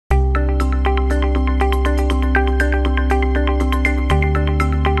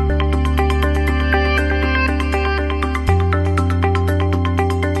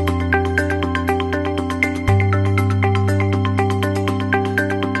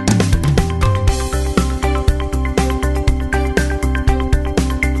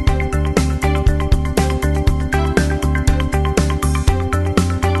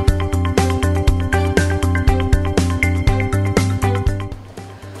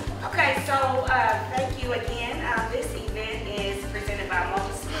Thank you again. This event is presented by a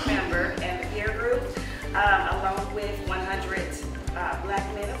multi-school member and the peer group, along with 100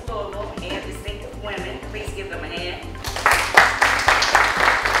 Black men of Louisville and distinctive women. Please give them a hand.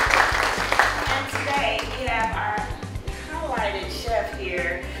 And today we have our highlighted chef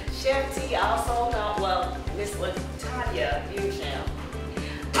here, Chef T, also known, well, Miss LaTanya Buchan,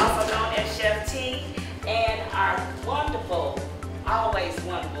 also known as Chef T, and our wonderful, always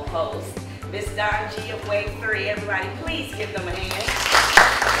wonderful host, Miss Dawne Gee of Wave 3. Everybody, please give them a hand.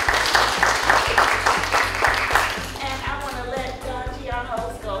 And I want to let Dawne Gee, our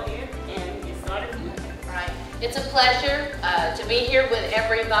host, go ahead and get started. Right. It's a pleasure to be here with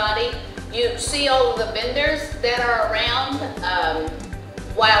everybody. You see all of the vendors that are around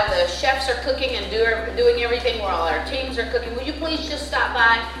while the chefs are cooking and doing everything while our teams are cooking. Will you please just stop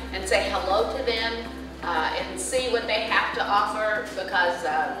by and say hello to them and see what they have to offer, because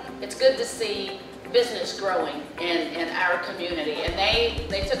it's good to see business growing in our community, and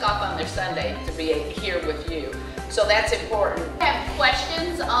they took off on their Sunday to be here with you, so that's important. If you have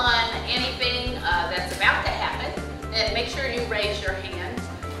questions on anything that's about to happen, then make sure you raise your hand.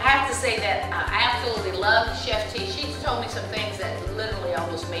 I have to say that I absolutely love Chef T. She's told me some things that literally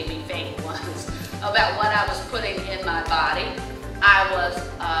almost made me faint once about what I was putting in my body. I was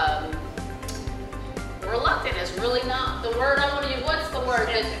reluctant is really not the word I want to use. What's the word?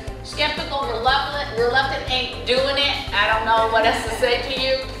 Skeptical, reluctant ain't doing it. I don't know what else to say to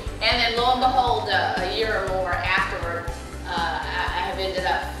you. And then lo and behold, a year or more afterward, I have ended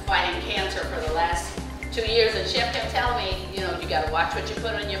up fighting cancer for the last 2 years, and Chef kept telling me, you know, you got to watch what you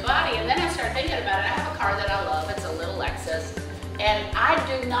put on your body. And then I started thinking about it. I have a car that I love. It's a little Lexus, and I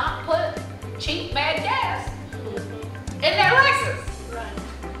do not put cheap, bad gas in that Lexus.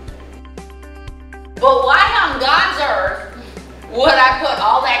 But why on God's earth would I put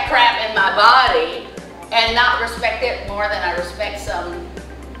all that crap in my body and not respect it more than I respect some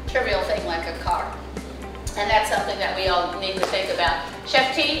trivial thing like a car? And that's something that we all need to think about.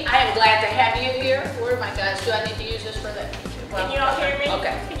 Chef T, I am glad to have you here. Where are my guys? Do I need to use this for the... Can you all hear me?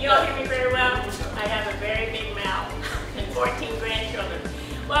 Okay. Can you all hear me very well? I have a very big mouth and 14 grandchildren.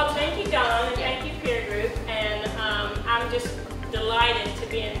 Well, thank you, Dawn, and thank you, peer group. And I'm just delighted to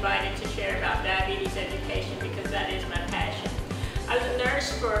be invited to share about diabetes education, because that is my passion. I was a nurse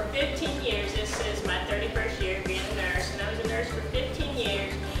for 15 years. This is my 31st year being a nurse, and I was a nurse for 15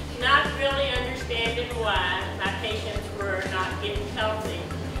 years, not really understanding why my patients were not getting healthy.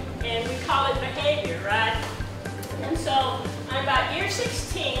 And we call it behavior, right? And so on about year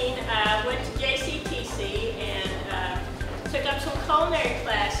 16, I went to JCTC and took up some culinary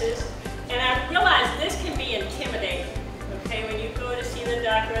classes, and I realized this can be intimidating. Okay, when you go to see the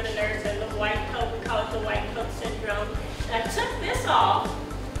doctor or the nurse and the white coat, we call it the white coat syndrome. And I took this off,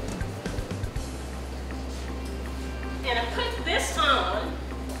 and I put this on,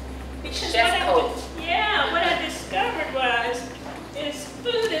 because what I discovered is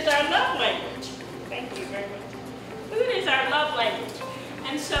food is our love language. Thank you very much. Food is our love language.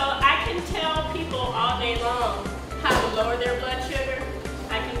 And so I can tell people all day long how to lower their blood sugar.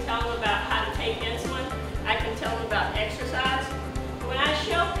 I can tell them about how to take insulin. I can tell them about exercise. When I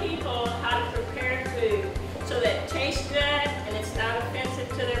show people how to prepare food so that it tastes good and it's not offensive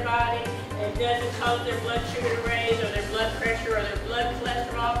to their body, and it doesn't cause their blood sugar to raise or their blood pressure or their blood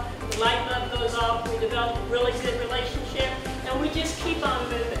cholesterol, the light bulb goes off, we develop a really good relationship, and we just keep on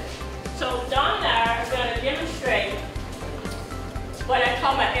moving. So Dawn and I are going to demonstrate what I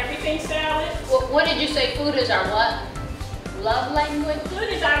call my everything salad. What did you say? Food is our what? Love language? Food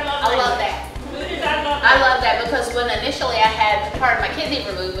is our love language. I love that. I love that, because when initially I had part of my kidney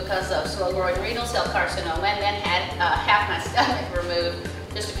removed because of slow-growing renal cell carcinoma, and then had half my stomach removed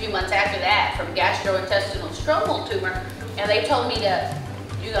just a few months after that from gastrointestinal stromal tumor, and they told me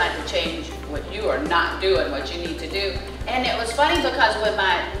you got to change what you are not doing, what you need to do. And it was funny, because when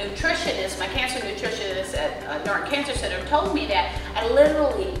my nutritionist, my cancer nutritionist at Norton Cancer Center told me that, I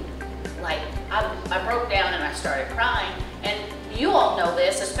literally, I broke down and I started crying. And you all know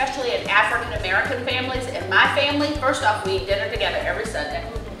this, especially in African American families. In my family, first off, we eat dinner together every Sunday.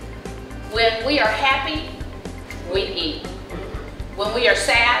 When we are happy, we eat. When we are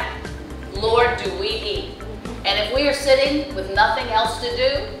sad, Lord, do we eat. And if we are sitting with nothing else to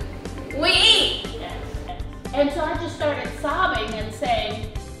do, we eat. And so I just started sobbing and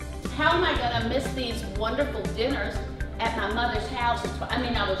saying, how am I going to miss these wonderful dinners at my mother's house? I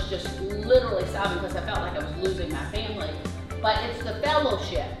mean, I was just literally sobbing because I felt like I was losing my family. But it's the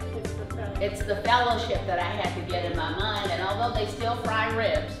fellowship. It's the fellowship that I had to get in my mind. And although they still fry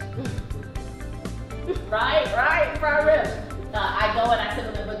ribs, right, fry ribs. I go and I say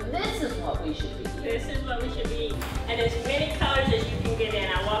to them, but this is what as many colors as you can get in.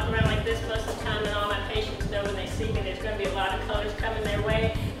 I walk around like this most of the time, and all my patients know when they see me there's going to be a lot of colors coming their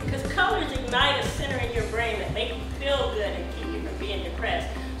way, because colors ignite a center in your brain that make you feel good and keep you from being depressed.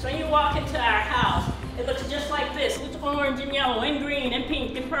 So when you walk into our house, it looks just like this. It's orange and yellow and green and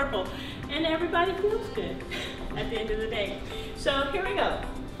pink and purple, and everybody feels good at the end of the day. So here we go.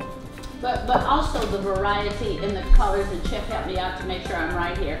 But also the variety in the colors, and Chef help me out to make sure I'm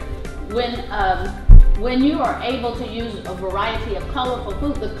right here. When you are able to use a variety of colorful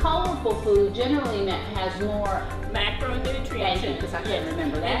food, the colorful food generally has more macronutrients. Because I can't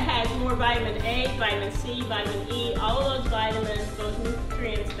remember that. It has more vitamin A, vitamin C, vitamin E, all of those vitamins, those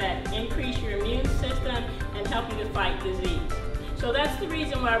nutrients that increase your immune system and help you to fight disease. So that's the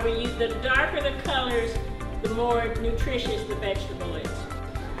reason why we use, the darker the colors, the more nutritious the vegetable is.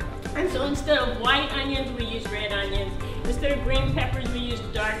 And so instead of white onions, we use red onions. Instead of green peppers, we use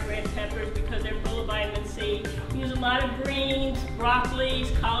dark red peppers because they're full of vitamin C. We use a lot of greens,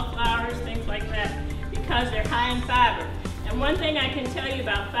 broccolis, cauliflowers, things like that, because they're high in fiber. And one thing I can tell you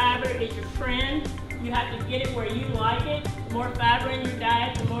about fiber is your friend. You have to get it where you like it. The more fiber in your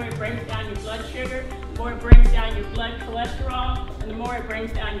diet, the more it brings down your blood sugar, the more it brings down your blood cholesterol, and the more it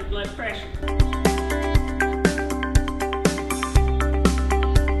brings down your blood pressure.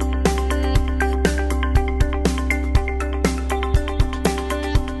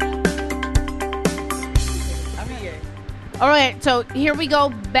 All right, so here we go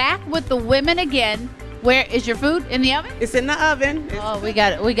back with the women again. Where is your food in the oven? It's in the oven. We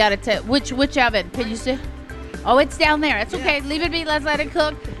got it. Which oven? Can you see? Oh, it's down there. It's okay. Leave it be. Let's let it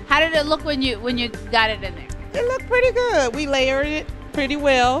cook. How did it look when you got it in there? It looked pretty good. We layered it pretty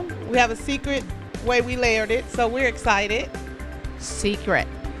well. We have a secret way we layered it, so we're excited. Secret.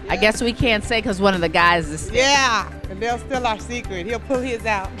 I guess we can't say because one of the guys is still. Yeah, and they'll steal our secret. He'll pull his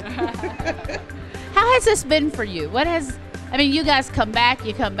out. How has this been for you? I mean, you guys come back,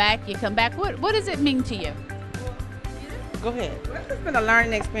 you come back. What does it mean to you? Go ahead. Well, it's been a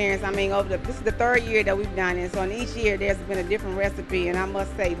learning experience. I mean, this is the third year that we've done it. So in each year, there's been a different recipe. And I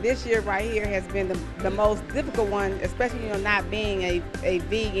must say, this year right here has been the most difficult one, especially, not being a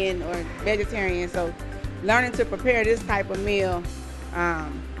vegan or vegetarian. So learning to prepare this type of meal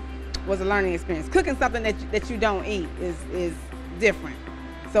was a learning experience. Cooking something that you don't eat is different.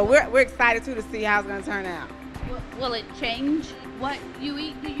 So we're excited too to see how it's going to turn out. Will it change what you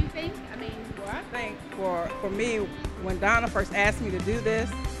eat, do you think? Well, I think for me, when Donna first asked me to do this,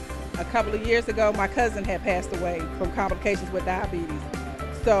 a couple of years ago, my cousin had passed away from complications with diabetes.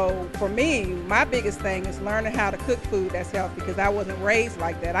 So for me, my biggest thing is learning how to cook food that's healthy, because I wasn't raised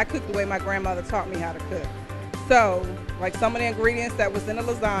like that. I cooked the way my grandmother taught me how to cook. So, like some of the ingredients that was in the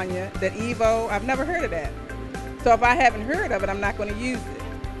lasagna, that Evo, I've never heard of that. So if I haven't heard of it, I'm not going to use it.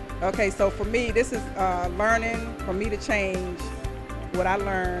 Okay, so for me, this is learning for me to change what I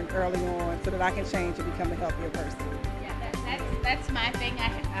learned early on so that I can change and become a healthier person. Yeah, that's my thing. I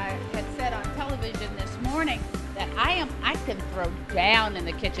had said on television this morning that I can throw down in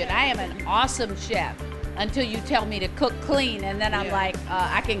the kitchen. I am an awesome chef until you tell me to cook clean, and then I'm like,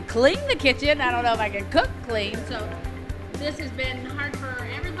 I can clean the kitchen. I don't know if I can cook clean. So this has been hard for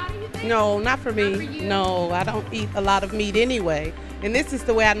everybody, you think? No, not for me. Not for you? No, I don't eat a lot of meat anyway. And this is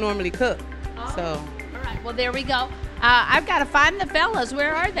the way I normally cook. Oh. So. All right, well, there we go. I've got to find the fellas.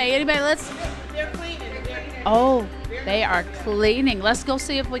 Where are they? Anybody? They're cleaning. Oh, they are cleaning. Let's go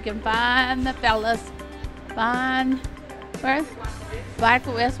see if we can find the fellas. Where?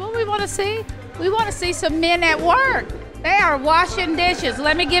 That's what we want to see. We want to see some men at work. They are washing dishes.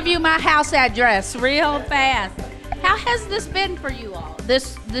 Let me give you my house address real fast. How has this been for you all,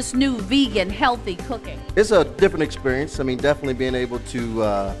 this new vegan, healthy cooking? It's a different experience. I mean, definitely being able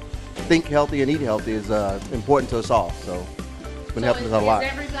to think healthy and eat healthy is important to us all. So it's been helping us a lot.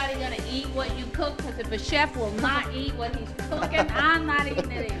 Is everybody going to eat what you cook? Because if a chef will not eat what he's cooking, I'm not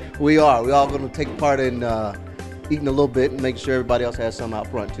eating it either. We are. We're all going to take part in eating a little bit and make sure everybody else has some out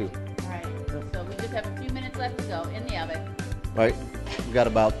front too. All right. So we just have a few minutes left to go in the oven. Right. We got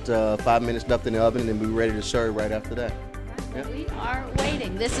about 5 minutes left in the oven, and then we're ready to serve right after that. Well, we are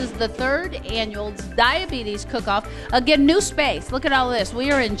waiting. This is the 3rd annual Diabetes Cook-Off. Again, new space. Look at all this.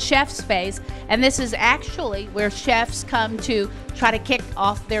 We are in chef space, and this is actually where chefs come to try to kick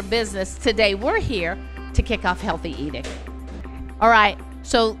off their business. Today, we're here to kick off healthy eating. All right,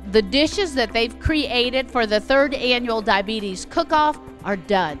 so the dishes that they've created for the 3rd annual Diabetes Cook-Off are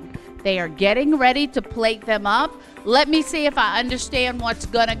done. They are getting ready to plate them up. Let me see if I understand what's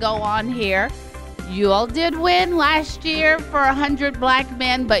gonna go on here. You all did win last year for 100 black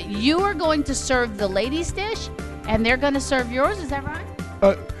men, but you are going to serve the ladies' dish, and they're gonna serve yours, is that right?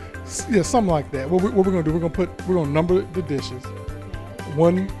 Yeah, something like that. What we're gonna do? We're gonna number the dishes.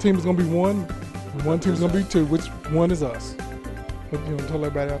 One team is gonna be one team is gonna be two. Which one is us? But, you know, tell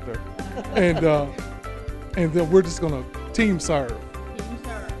everybody out there. And then we're just gonna team serve. Team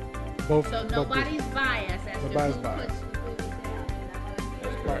serve. Both. So nobody's biased as to Nobody's who biased. puts the food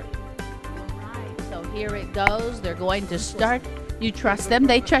down. Right. Alright, so here it goes. They're going to start. You trust them,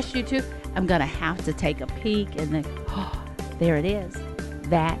 they trust you too. I'm gonna have to take a peek and then, oh, there it is.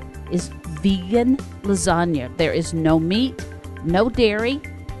 That is vegan lasagna. There is no meat, no dairy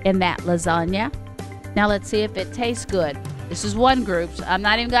in that lasagna. Now let's see if it tastes good. This is one group. So I'm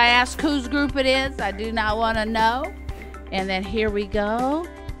not even gonna ask whose group it is. I do not wanna know. And then here we go.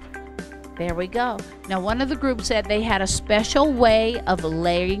 There we go. Now one of the groups said they had a special way of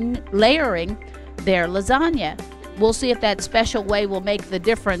layering their lasagna. We'll see if that special way will make the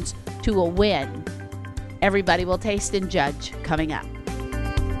difference to a win. Everybody will taste and judge coming up.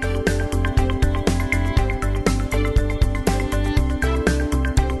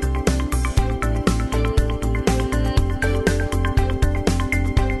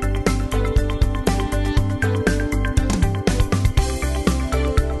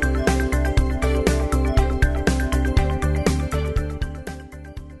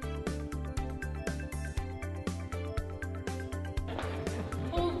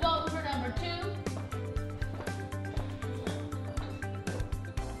 Who's voting for number 2?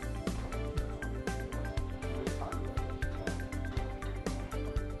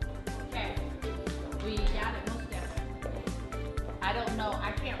 Okay, we got it most definitely. I don't know,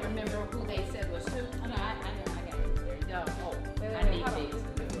 I can't remember who they said was who. Oh, no, I got it. There you go. Oh, I need these.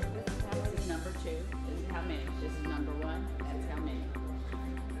 This is number 2. This is how many? This is number 1. That's how many.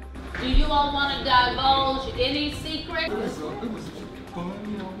 Do you all want to divulge any secrets? It was fun,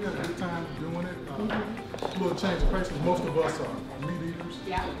 you know, we had a good time doing it. A little change of pace, because most of us are meat eaters.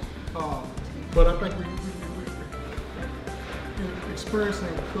 Yeah. But I think we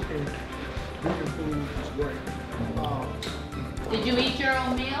experiencing cooking vegan food is great. Did you eat your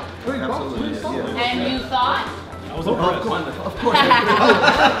own meal? Absolutely. And you thought? I was impressed. Of course.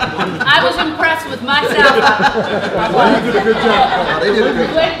 I was impressed with myself. They did a good job. They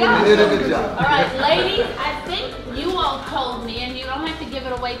did a good job. All right, ladies, I think you all told me, and you don't have to give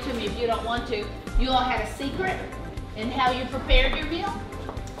it away to me if you don't want to, you all had a secret in how you prepared your meal?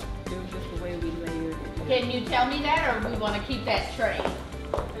 It was just the way we layered it. Can you tell me that, or we want to keep that straight?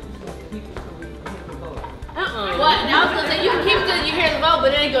 What? Now I was going to say, you can keep it till you hear the vote,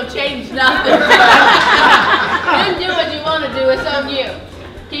 but it ain't going to change nothing. You do what you want to do, it's on you.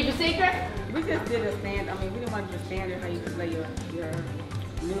 Keep a secret? We just did a standard. I mean, we didn't want to do standard how you just lay your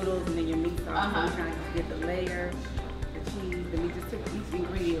noodles and then your meat sauce. So we trying to get the layer, the cheese, and we just took each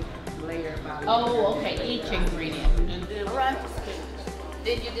ingredient layer by layer. Oh, okay, each ingredient. All right.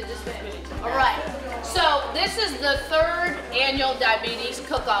 Then you did this thing. All right. So this is the 3rd annual Diabetes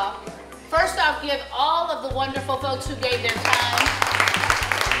Cook-Off. First off, give all of the wonderful folks who gave their time.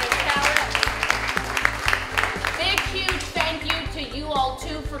 Big, huge thank you to you all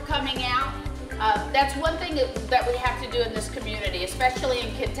too for coming out. That's one thing that we have to do in this community, especially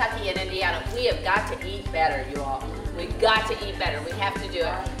in Kentucky and Indiana. We have got to eat better, you all. We've got to eat better. We have to do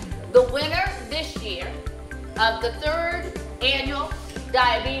it. The winner this year of the 3rd annual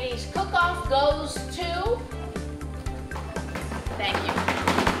Diabetes Cook-Off goes to, thank you,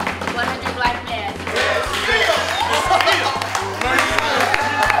 100 Black Men.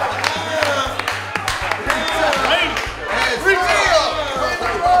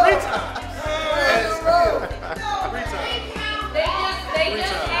 They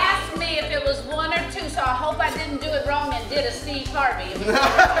just asked me if it was 1 or 2, so I hope I didn't do it wrong and did a Steve Harvey.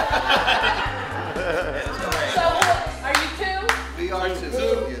 So are you 2? We are 2.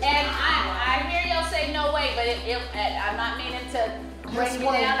 And I hear y'all say no way, but I'm not meaning to bring you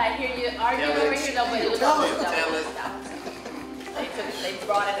down. I hear you arguing over here, though, but it was they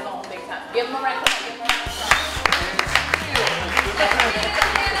brought it home big time. Give them a round of applause.